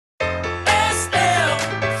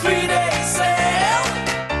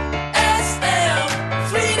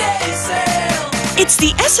It's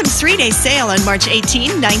the SM 3-day sale on March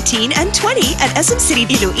 18, 19, and 20 at SM City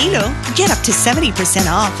Iloilo. Get up to 70%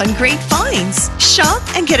 off on great finds. Shop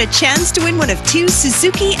and get a chance to win one of 2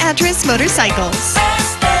 Suzuki Address motorcycles.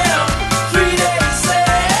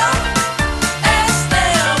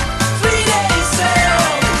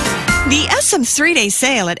 The SM 3-day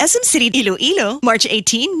sale at SM City Iloilo, March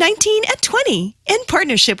 18, 19, and 20. In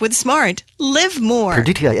partnership with Smart. Live more. For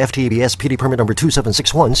DTI FTABS PD permit number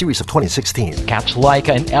 2761, series of 2016. Catch Laika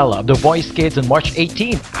and Ella of The Voice Kids on March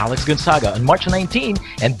 18, Alex Gonzaga on March 19,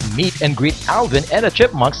 and meet and greet Alvin and the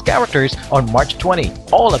Chipmunks characters on March 20.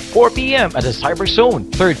 All at 4 p.m. at the Cyber Zone,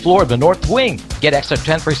 3rd floor of the North Wing. Get extra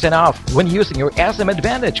 10% off when using your SM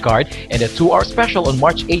Advantage card, and a 2-hour special on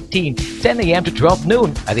March 18, 10 a.m. to 12 noon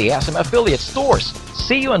at the SM affiliate stores.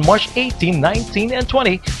 See you on March 18, 19, and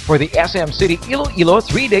 20 for the SM City Iloilo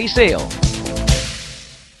 3-day sale.